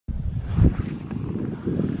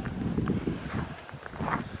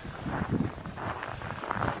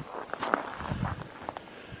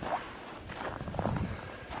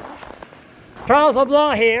Cross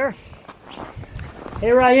Blanc here.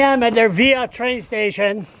 Here I am at their Via train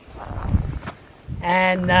station,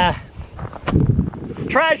 and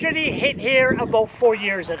tragedy hit here about 4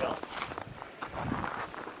 years ago,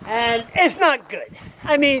 and it's not good.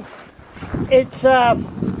 I mean, it's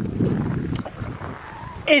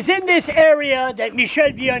in this area that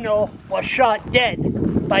Michel Vienneau was shot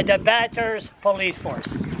dead by the Bathurst Police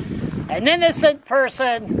Force. An innocent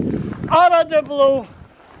person, out of the blue,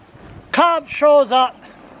 cop shows up,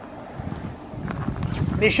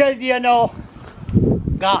 Michel Vienneau,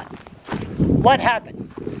 gone. What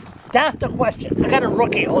happened? That's the question. I got a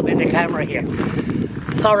rookie holding the camera here.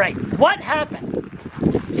 It's all right. What happened?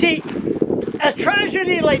 See, a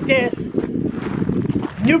tragedy like this,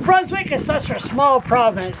 New Brunswick is such a small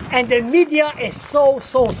province, and the media is so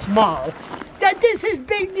small, that this is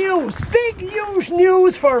big news. Big, huge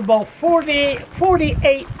news for about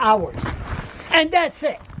 48 hours. And that's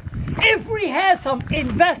it. If we had some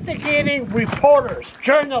investigating reporters,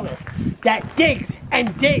 journalists, that digs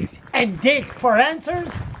and digs and dig for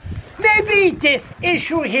answers, maybe this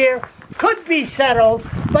issue here could be settled,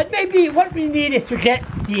 but maybe what we need is to get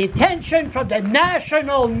the attention from the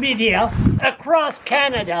national media across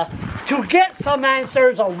Canada to get some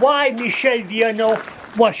answers on why Michel Vienneau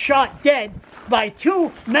was shot dead by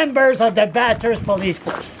 2 members of the Bathurst Police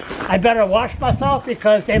Force. I better watch myself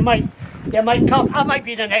because they might come. I might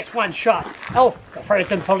be the next one shot. Oh, the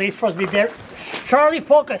Fredericton Police Force be there. Charlie,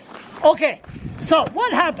 focus. Okay, so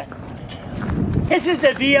what happened? This is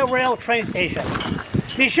the Via Rail train station.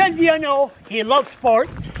 Michel Vienneau, he loves sport.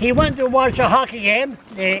 He went to watch a hockey game,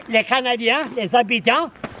 les Canadiens, les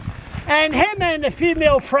habitants, and him and a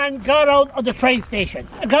female friend got out of the train station,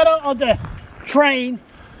 got out of the train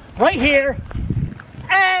right here,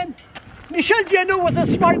 and Michel Vienneau was a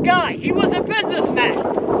smart guy. He was a businessman,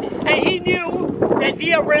 and he knew that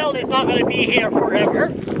Via Rail is not going to be here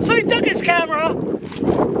forever. So he took his camera,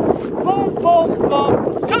 boom, boom,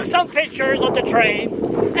 boom, took some pictures of the train,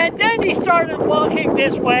 and then he started walking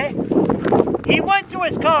this way. He went to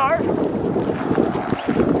his car.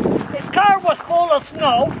 His car was full of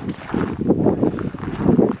snow.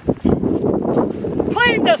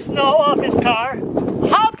 Cleaned the snow off his car,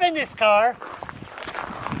 hop in his car,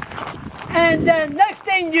 and then next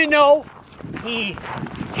thing you know, he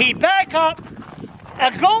backed up,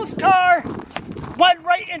 a ghost car went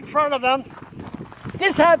right in front of him.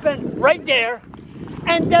 This happened right there,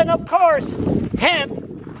 and then of course, him,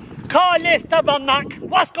 Carlis Tabernac,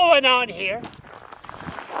 what's going on here?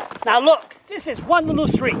 Now look, this is one little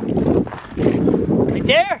street, right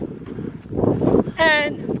there,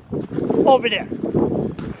 and over there.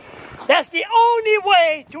 That's the only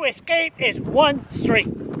way to escape is one street.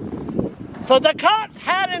 So the cops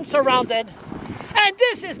had him surrounded, and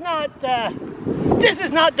this is not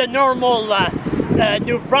the normal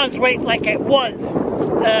New Brunswick like it was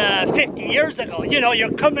 50 years ago. You know,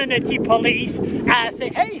 your community police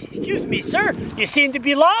asking, "Hey, excuse me, sir, you seem to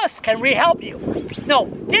be lost. Can we help you?" No,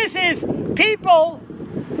 this is people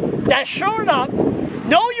that showed up,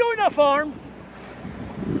 no uniform.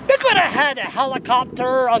 They could have had a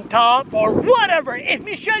helicopter on top or whatever. If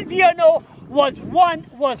Michel Vienneau was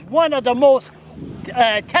one of the most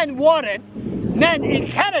 10 wanted men in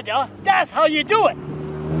Canada, that's how you do it.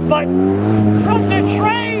 But from the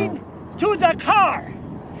train to the car,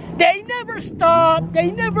 they never stopped.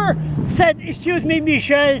 They never said, "Excuse me,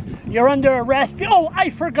 Michel, you're under arrest." Oh, I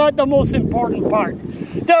forgot the most important part.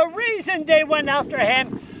 The reason they went after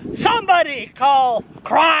him, somebody call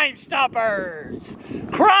Crime Stoppers.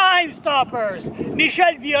 Crime Stoppers.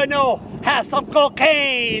 Michel Vienneau has some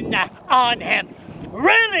cocaine on him.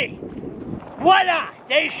 Really? Voila!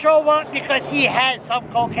 They show up because he has some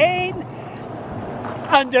cocaine,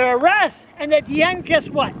 under arrest, and at the end, guess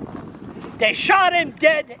what? They shot him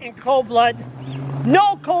dead in cold blood.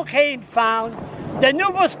 No cocaine found. The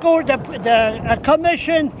Nova Scotia, the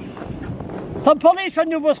commission, some police from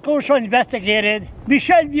Nova Scotia investigated.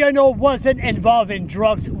 Michel Vienneau wasn't involved in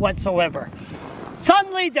drugs whatsoever.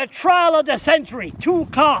 Suddenly, the trial of the century, 2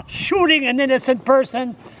 cops shooting an innocent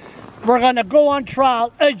person. We're going to go on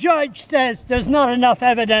trial. A judge says there's not enough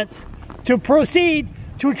evidence to proceed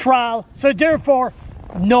to trial, so therefore,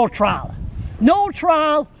 no trial. No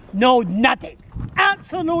trial, no nothing.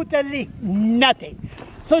 Absolutely nothing.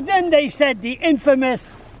 So then they said the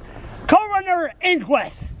infamous coroner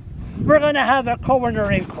inquest. We're going to have a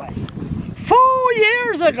coroner inquest. 4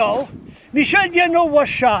 years ago, Michel Vienneau was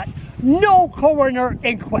shot. No coroner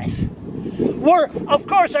inquest. Where, of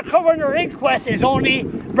course, a coroner inquest is only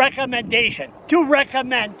recommendation to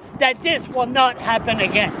recommend that this will not happen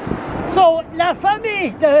again. So, la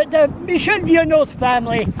famille, the Michel Vienneau's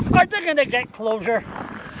family, are they going to get closure?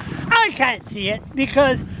 I can't see it,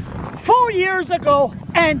 because 4 years ago,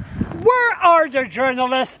 and where are the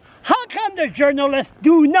journalists? How come the journalists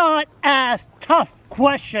do not ask tough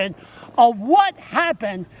questions of what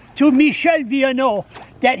happened to Michel Vienneau,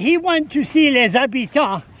 that he went to see les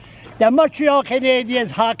habitants, the Montreal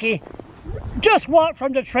Canadiens hockey, just walked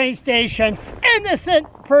from the train station, innocent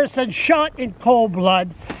person shot in cold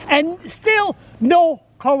blood, and still no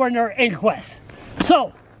coroner inquest.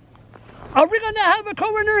 So, are we going to have a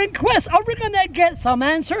coroner inquest? Are we going to get some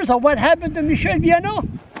answers of what happened to Michel Vienneau?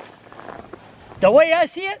 The way I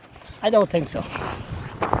see it, I don't think so.